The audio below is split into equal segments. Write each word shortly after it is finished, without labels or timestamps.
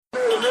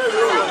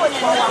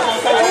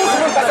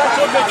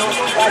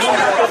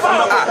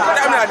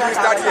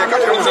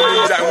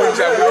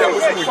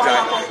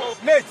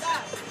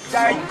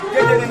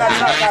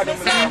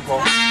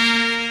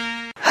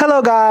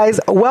Hello guys,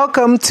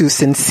 welcome to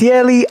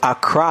Sincerely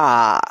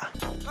Accra.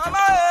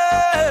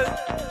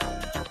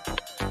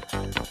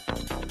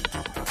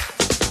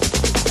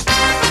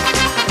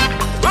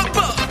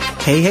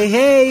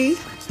 Hey.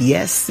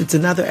 Yes, it's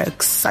another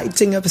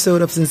exciting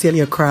episode of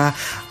Sincerely Accra.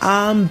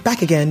 I'm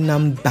back again. Yeah.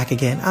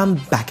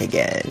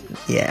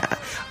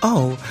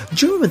 Oh,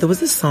 do you remember there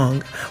was this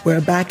song? We're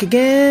back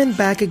again.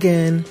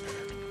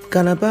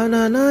 Gonna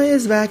banana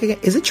is back again.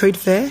 Is it Trade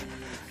Fair?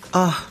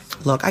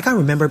 Look, I can't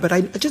remember, but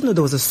I just know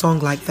there was a song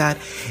like that.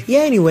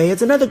 Yeah, anyway,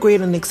 it's another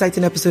great and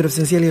exciting episode of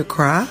Sincerely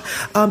Accra.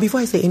 Before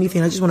I say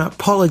anything, I just want to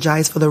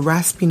apologize for the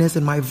raspiness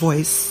in my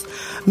voice.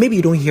 Maybe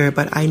you don't hear it,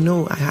 but I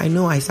know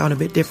I sound a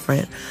bit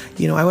different.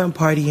 You know, I went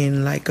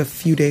partying like a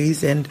few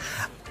days and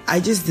I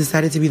just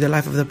decided to be the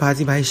life of the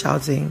party by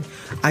shouting.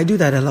 I do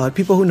that a lot.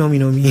 People who know me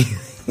know me.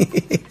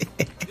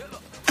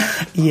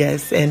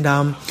 Yes, and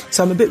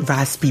so I'm a bit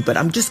raspy, but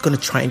I'm just going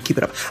to try and keep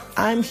it up.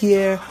 I'm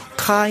here,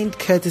 kind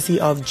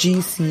courtesy of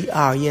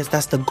GCR. Yes,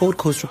 that's the Gold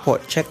Coast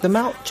Report. Check them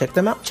out.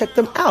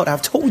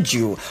 I've told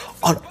you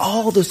on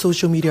all the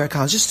social media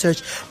accounts. Just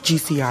search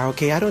GCR,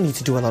 okay? I don't need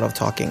to do a lot of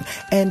talking.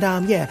 And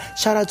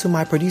shout out to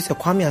my producer,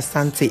 Kwame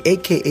Asante,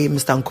 a.k.a.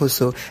 Mr.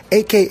 Nkoso,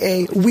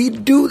 a.k.a. We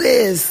Do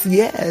This,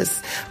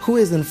 yes, who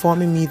is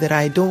informing me that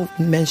I don't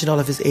mention all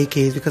of his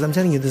AKs because I'm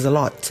telling you, there's a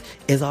lot.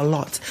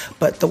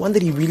 But the one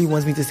that he really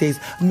wants me to say is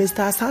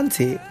Mr.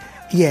 Asante.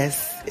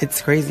 Yes,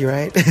 it's crazy,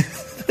 right?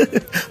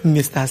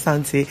 Mr.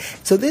 Asante.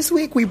 So this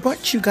week we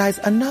brought you guys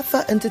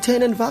another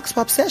entertaining Vox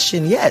Pop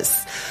session.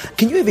 Yes.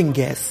 Can you even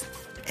guess?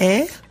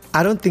 I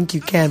don't think you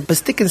can, but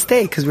stick and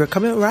stay because we're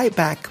coming right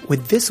back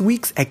with this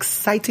week's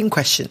exciting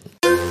question.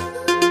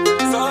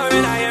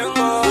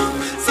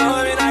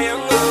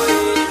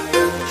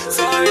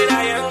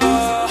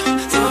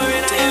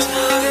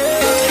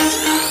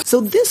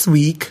 So this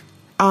week,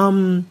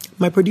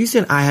 my producer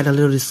and I had a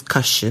little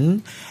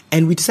discussion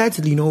and we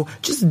decided to,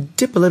 just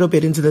dip a little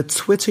bit into the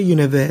Twitter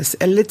universe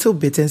a little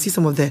bit and see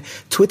some of the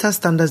Twitter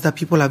standards that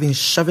people have been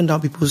shoving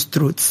down people's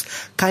throats.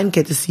 Kind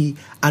courtesy,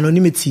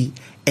 anonymity,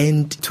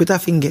 and Twitter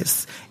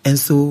fingers. And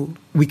so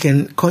we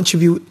can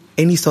contribute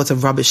any sort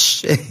of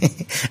rubbish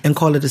and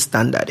call it a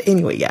standard.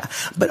 Anyway, yeah.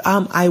 But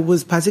I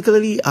was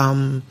particularly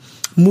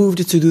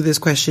moved to do this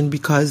question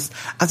because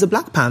as a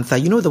Black Panther,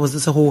 there was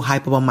this whole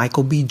hype about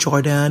Michael B.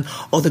 Jordan.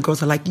 All the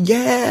girls are like,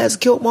 yes,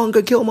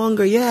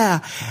 Killmonger, yeah.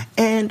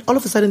 And all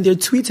of a sudden they're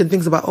tweeting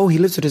things about, he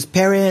lives with his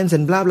parents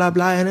and blah, blah,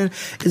 blah. And then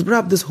it's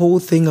brought up this whole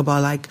thing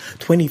about like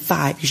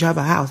 25, you should have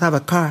a house, have a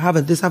car, have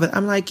a this, have it.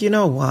 I'm like, you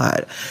know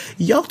what?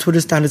 Y'all Twitter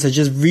standards are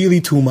just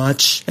really too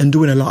much and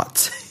doing a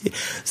lot.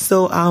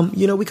 So,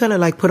 we kind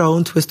of like put our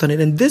own twist on it.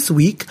 And this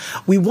week,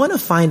 we want to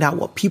find out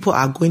what people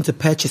are going to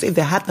purchase if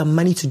they have the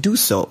money to do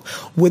so.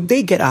 Would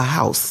they get a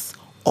house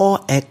or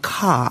a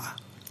car?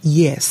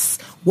 Yes.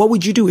 What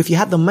would you do if you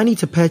had the money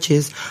to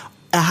purchase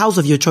a house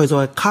of your choice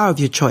or a car of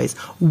your choice?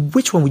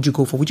 Which one would you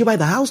go for? Would you buy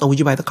the house or would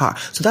you buy the car?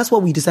 So that's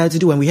what we decided to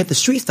do when we hit the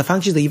streets, the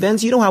functions, the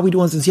events. You know how we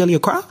do on Sincerely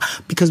Accra?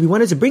 Because we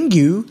wanted to bring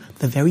you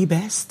the very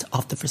best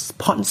of the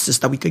responses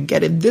that we could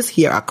get in this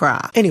here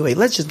Accra. Anyway,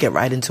 let's just get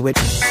right into it.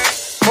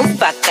 Move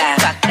back there.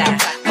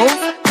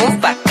 Move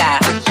back there.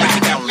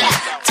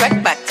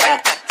 Twerk back there.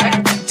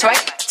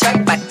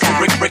 Twerk back there.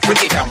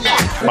 Break it down.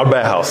 I'll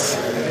buy a house.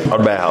 I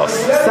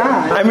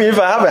mean, if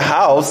I have a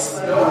house,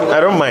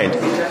 I don't mind.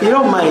 You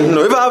don't mind?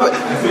 No, if I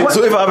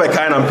have a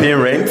car and I'm paying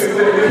rent,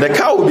 the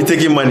car will be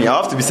taking money. I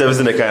have to be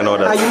servicing the car and all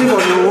that. Are you live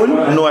on your own?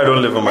 No, I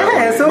don't live on my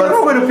own. So you're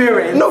not going to pay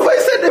rent? No, but I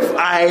said if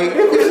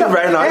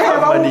right now I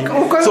have money.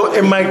 So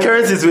in my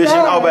current situation,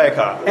 I'll buy a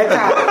car.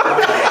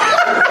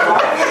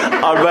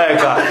 I'll buy a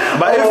car.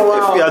 But if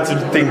we had to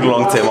think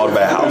long term, I'll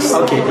buy a house.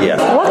 Okay.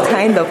 Yeah. What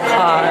kind of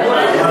car?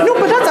 No,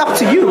 but that's up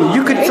to you.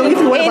 You could so if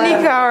you want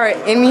any car,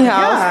 any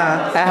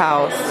house, yeah. a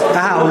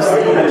house.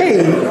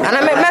 Hey. And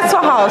I make metal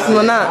house,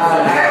 no na.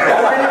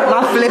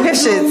 My flip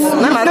shit.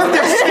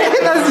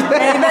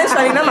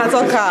 Eventually, not my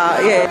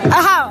car. Yeah. A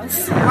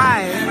house.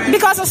 Why?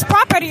 Because it's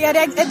property.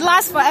 It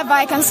lasts forever.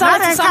 I can sell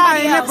it to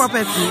somebody else.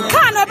 Property.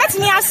 Car, no, bet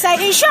me I say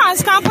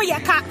insurance can't put your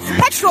car.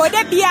 Petrol,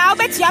 they be out,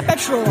 bet your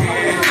petrol.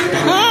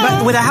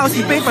 But with a house,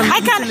 you pay for in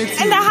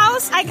the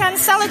house, I can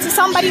sell it to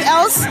somebody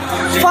else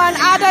for an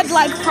added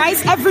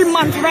price every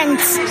month rent.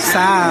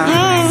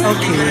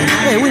 Okay.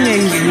 Hey, we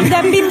need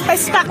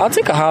I'll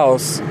take a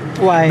house.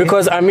 Why?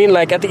 Because at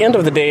the end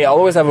of the day, I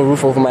always have a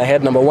roof over my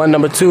head. Number one.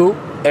 Number two,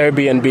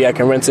 Airbnb, I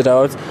can rent it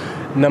out.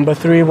 Number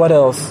three, what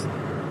else?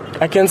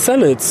 I can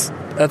sell it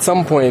at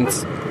some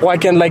point. Or I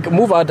can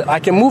move out. I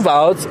can move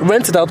out,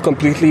 rent it out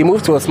completely,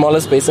 move to a smaller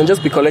space and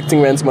just be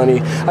collecting rent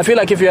money. I feel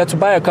like if you had to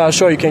buy a car,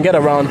 sure, you can get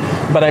around.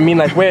 But I mean,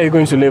 where are you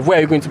going to live? Where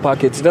are you going to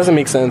park it? It doesn't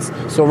make sense.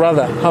 So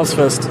rather, house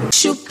first.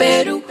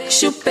 Chuperu.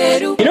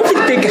 You know, if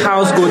you take a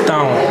house, go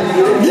down.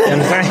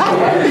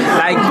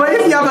 But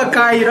if you have a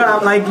car, you don't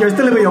have, like, you're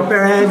still living with your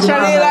parents.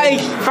 Charlie, like,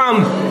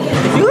 fam,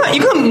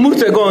 you can move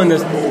to a girl in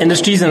the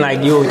streets and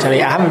like, yo,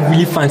 Charlie, I have a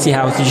really fancy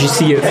house. Did you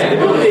see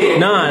it?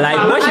 Nah, like,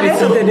 what should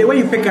it the way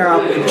you pick her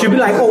up, she'll be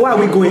like, oh, where are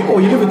we going? Oh,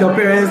 you live with your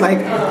parents? Like,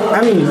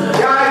 I mean,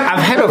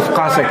 I've heard of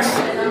car sex.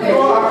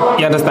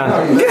 You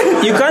understand?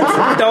 You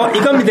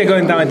can't be the girl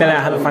in town and tell her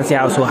I have a fancy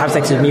house or have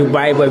sex with me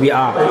right where we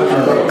are.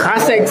 Car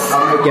sex,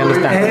 you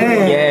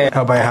understand? Yeah.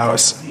 I'll buy a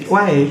house.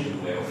 Why?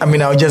 I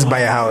mean, I'll just buy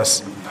a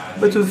house.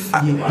 But if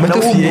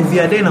movie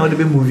are there now,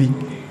 the movie.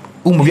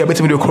 Movie, I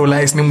bet me the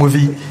Corolla S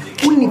movie.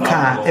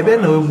 Unica, a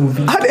better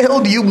movie. How the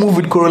hell do you move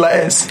with Corolla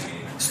S?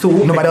 So,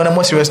 no, but on a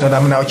more serious note, I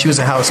mean, I'll choose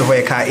a house over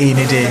a car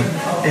any day.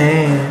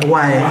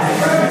 Why?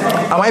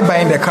 Am I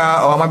buying the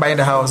car or am I buying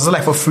the house? Is it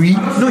like for free?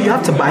 No, you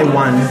have to buy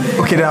one.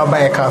 Okay, then I'll buy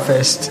a car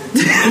first.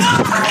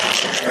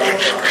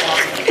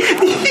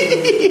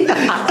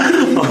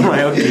 Oh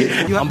my,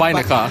 okay. I'm buying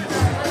a car.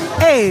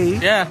 Hey.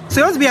 Yeah.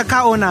 So you want to be a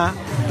car owner?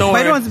 Don't worry. But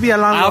you don't want to be a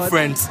landlord? I have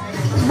friends.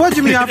 What do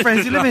you mean you have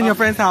friends? You live in your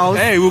friend's house?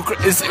 Hey, we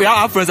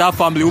have friends, our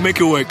family. We'll make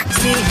it work.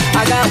 See,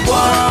 I got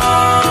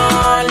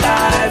one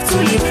life to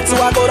live. So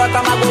I go to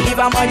come, I go live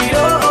my money.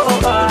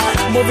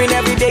 Moving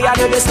every day, I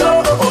do this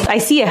slow. I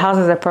see a house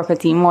as a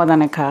property more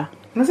than a car.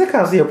 What's a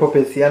car? See a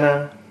property,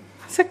 Anna?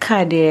 It's a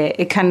car there.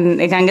 It can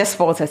just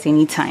fall at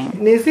any time.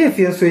 You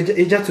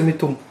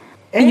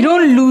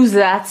don't lose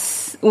that.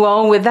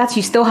 Well, with that,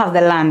 you still have the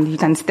land. You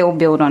can still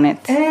build on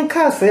it. And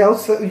cars,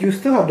 you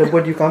still have the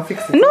body. You can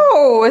fix it.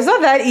 No, it's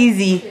not that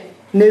easy.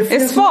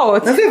 It's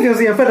fault. But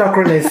it's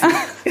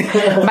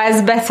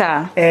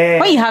better.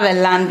 When you have a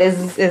land,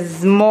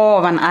 is more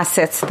of an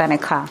asset than a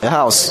car. A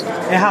house.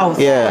 A house?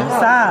 Yeah.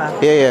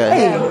 Yeah.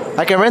 Hey.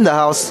 I can rent the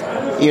house,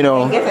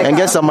 and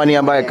get some money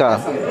and buy a car.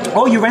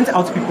 Oh, you rent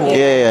out to people?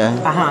 Yeah.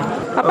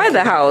 I buy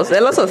the house. There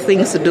are lots of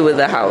things to do with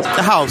the house.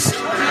 The house.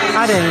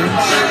 How then?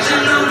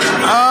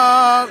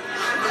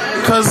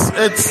 Because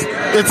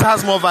it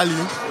has more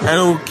value and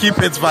it will keep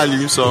its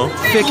value. So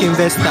fake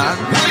investor.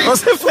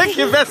 What's a fake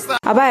investor?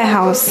 I buy a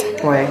house.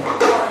 Why?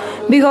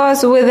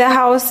 Because with the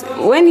house,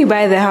 when you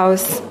buy the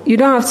house, you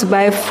don't have to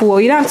buy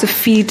full. You don't have to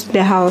feed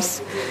the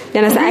house. You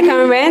understand? I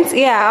can rent.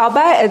 Yeah, I'll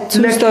buy a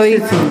 2-story.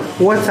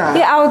 Water.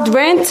 Yeah, I'll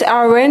rent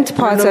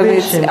part of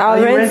it.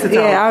 I'll rent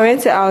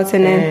it out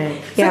and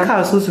then. Yeah.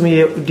 House to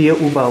me, dear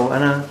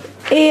Uber,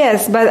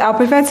 yes, but I'll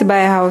prefer to buy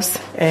a house.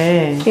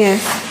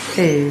 Yes.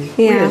 Hey,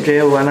 yeah. I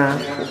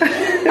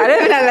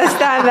don't even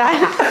understand that.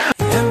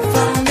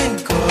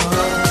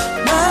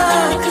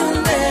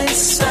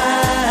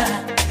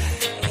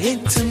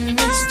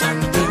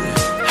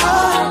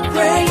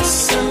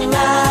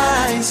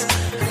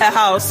 A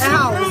house.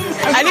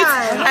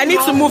 I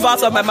need to move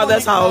out of my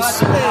mother's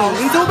house.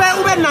 And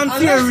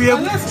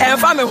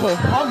family home.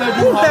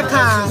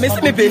 Miss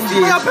me baby.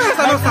 Your parents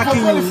are not fucking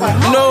you.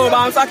 No, but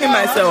I'm fucking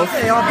myself.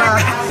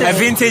 A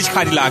vintage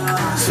Cadillac.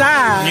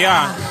 Sir.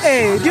 Yeah.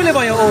 Hey, do you live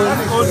on your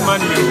own? Old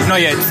money.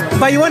 Not yet.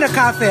 But you want a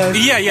car first?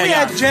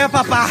 Yeah.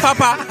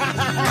 Papa.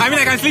 I mean,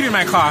 I can sleep in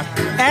my car.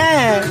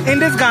 In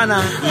this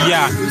Ghana?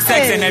 Yeah.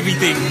 Sex and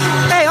everything.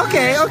 Hey,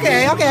 okay.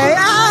 Hey,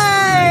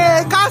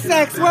 car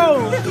sex,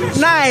 whoa.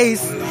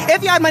 Nice.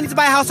 If you had money to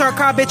buy a house or a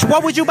car, bitch,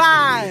 what would you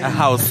buy? A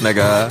house,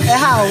 nigga. A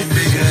house.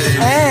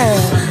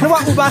 No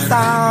what Uber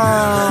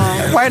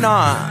star. Why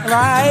not?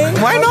 Right?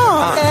 Why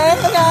not? Okay.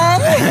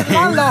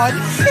 Landlord.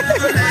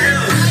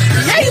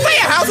 Yeah, you buy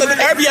a house and an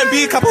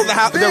Airbnb couple the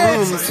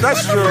rooms.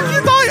 That's true.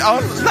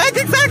 Like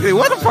exactly.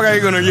 What the fuck are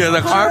you gonna use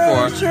a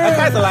car for? A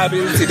car's a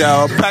liability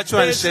though.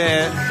 Petrol and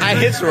shit. I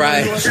hit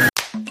right.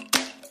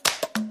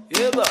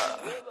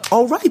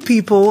 All right,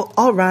 people.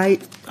 All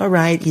right.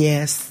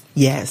 Yes.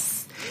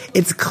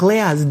 It's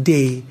clear as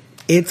day.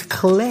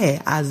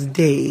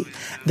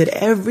 That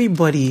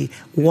everybody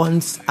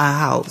wants a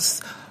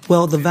house.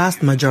 Well, the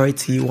vast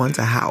majority want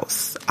a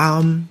house.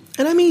 And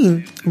I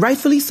mean,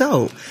 rightfully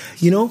so.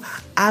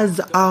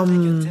 As I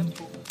don't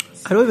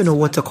even know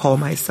what to call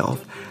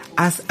myself.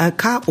 As a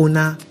car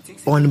owner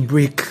on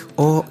break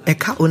or a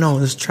car owner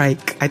on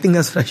strike, I think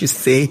that's what I should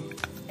say.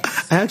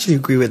 I actually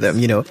agree with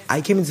them. I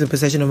came into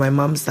possession of my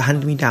mom's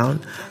hand-me-down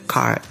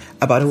car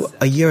about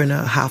a year and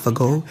a half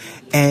ago.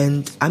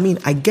 And I mean,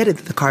 I get it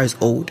that the car is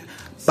old,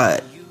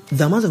 but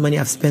the amount of money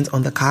I've spent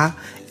on the car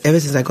ever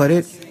since I got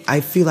it, I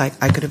feel like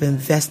I could have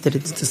invested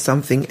it into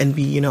something and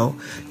be,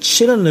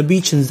 chilling on the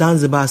beach in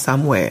Zanzibar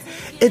somewhere.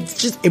 It's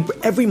just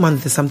every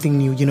month there's something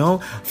new,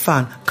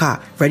 fan,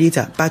 car,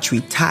 radiator,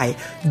 battery, tie,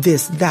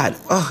 this, that.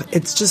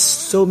 It's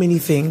just so many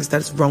things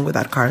that's wrong with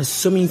that car.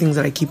 So many things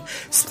that I keep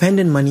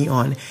spending money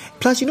on.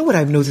 Plus, you know what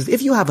I've noticed?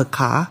 If you have a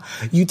car,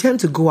 you tend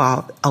to go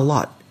out a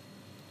lot.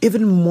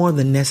 Even more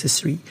than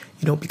necessary,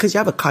 because you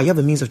have a car, you have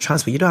a means of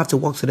transport. You don't have to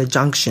walk to the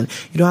junction.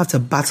 You don't have to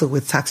battle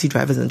with taxi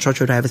drivers and church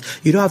drivers.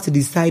 You don't have to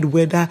decide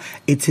whether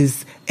it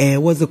is,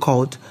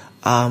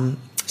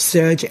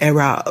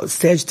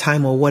 surge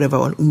time or whatever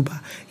on Uber.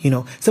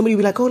 Somebody will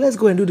be like, oh, let's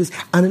go and do this.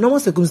 And in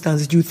normal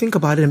circumstances, you think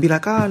about it and be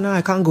like, oh, no,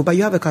 I can't go. But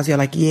you have a car, so you're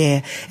like,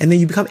 yeah. And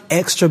then you become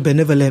extra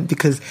benevolent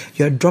because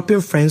you're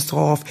dropping friends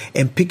off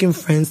and picking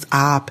friends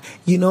up,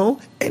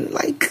 and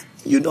like,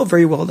 you know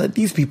very well that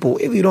these people,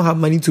 if you don't have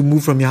money to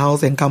move from your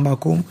house and come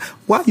back home,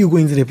 why are you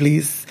going to the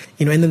place?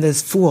 You know, and then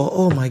there's fuel.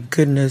 Oh my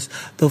goodness.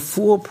 The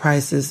fuel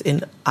prices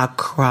in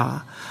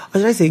Accra, or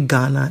should I say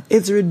Ghana,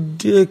 it's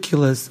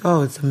ridiculous.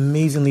 Oh, it's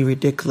amazingly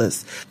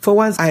ridiculous. For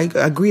once, I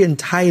agree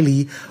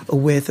entirely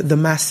with the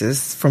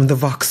masses from the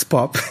Vox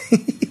Pop.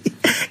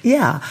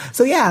 Yeah.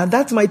 So yeah,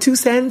 that's my 2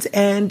 cents.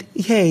 And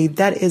hey,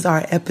 that is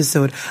our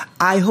episode.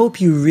 I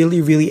hope you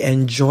really, really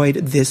enjoyed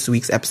this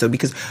week's episode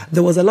because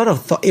there was a lot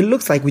of thought. It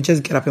looks like we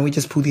just get up and we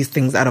just pull these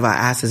things out of our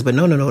asses, but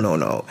no. A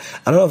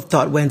lot of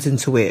thought went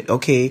into it.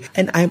 Okay.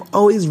 And I'm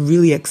always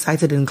really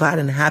excited and glad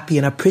and happy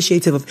and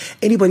appreciative of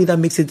anybody that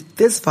makes it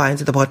this far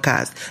into the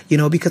podcast, you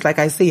know, because like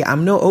I say,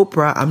 I'm no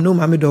Oprah, I'm no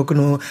Mami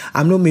Dokuno,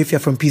 I'm no Mafia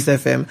from Peace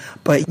FM,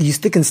 but you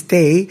stick and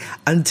stay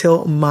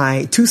until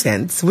my 2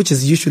 cents, which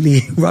is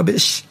usually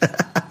rubbish.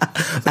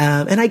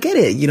 And I get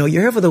it. You know,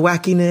 you're here for the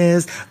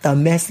wackiness, the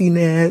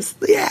messiness,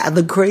 yeah,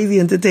 the crazy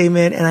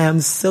entertainment. And I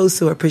am so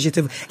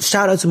appreciative.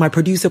 Shout out to my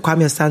producer,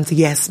 Kwame Asante.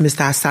 Yes,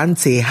 Mr.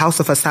 Asante, House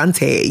of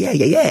Asante.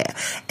 Yeah.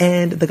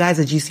 And the guys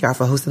at GCR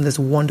for hosting this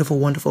wonderful,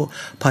 wonderful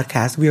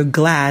podcast. We are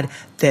glad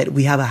that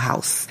we have a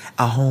house,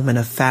 a home, and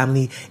a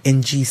family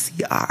in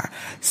GCR.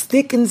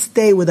 Stick and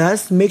stay with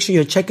us. Make sure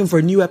you're checking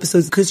for new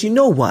episodes because you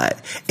know what?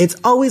 It's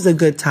always a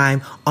good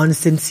time on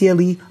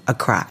Sincerely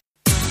Accra.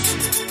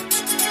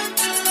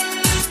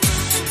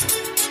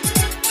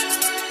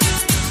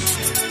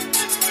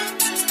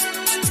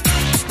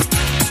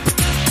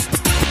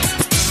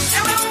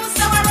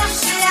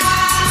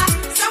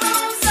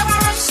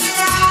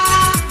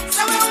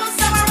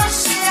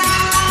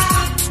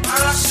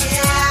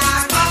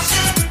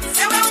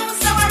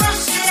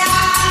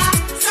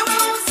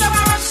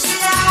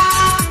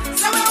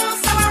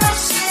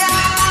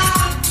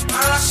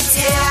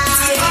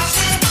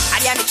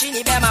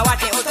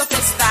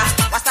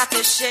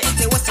 Shit,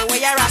 it was the way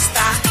I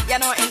rasta.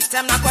 You know, in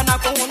time, not gonna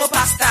go no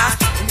pasta.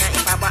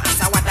 If I want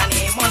answer what I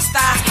name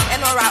monster. And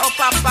or I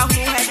papa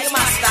who had the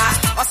master.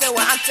 Or say,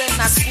 well,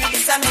 antenna school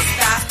this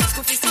semester.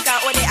 School physical,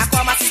 or they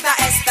call my sister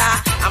Esther.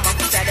 I'm a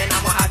hotel and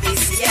I'm a have a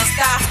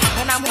siesta.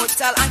 When I'm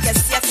hotel, and get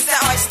siesta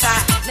oyster.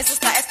 My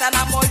sister Esther,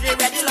 I'm more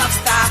ready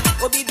lobster.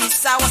 Obi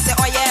Bisa, was say,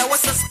 oh yeah,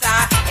 what's a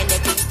star? And they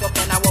think up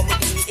and I want to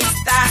be a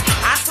star.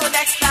 I told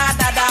Dexter,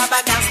 Dada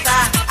Bagasta.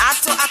 I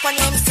told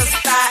Aquanim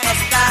sister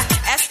Esther.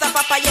 Esther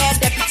Papa, yeah,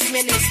 deputy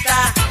minister.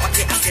 What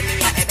the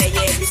Asilia, ebe,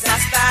 yeah,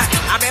 disaster.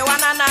 I be one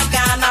and